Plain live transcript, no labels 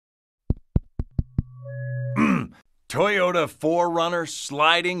Toyota 4Runner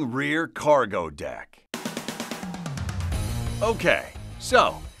Sliding Rear Cargo Deck. Okay,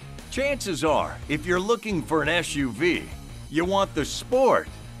 so chances are, if you're looking for an SUV, you want the sport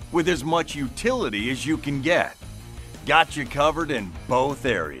with as much utility as you can get. Got you covered in both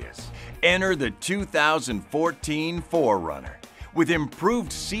areas. Enter the 2014 4Runner with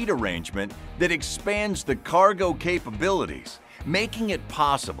improved seat arrangement that expands the cargo capabilities, making it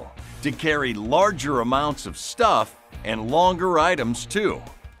possible to carry larger amounts of stuff and longer items too.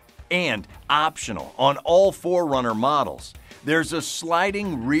 And optional on all 4Runner models, there's a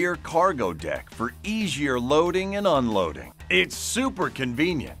sliding rear cargo deck for easier loading and unloading. It's super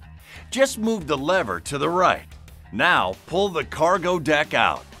convenient. Just move the lever to the right. Now pull the cargo deck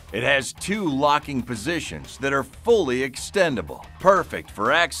out. It has 2 locking positions that are fully extendable, perfect for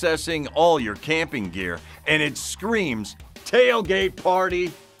accessing all your camping gear, and it screams tailgate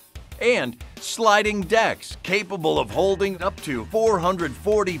party. And sliding decks capable of holding up to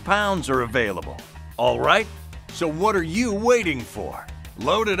 440 pounds are available. All right, so what are you waiting for?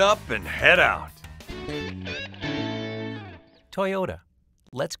 Load it up and head out. Toyota.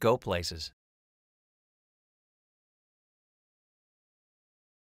 Let's go places.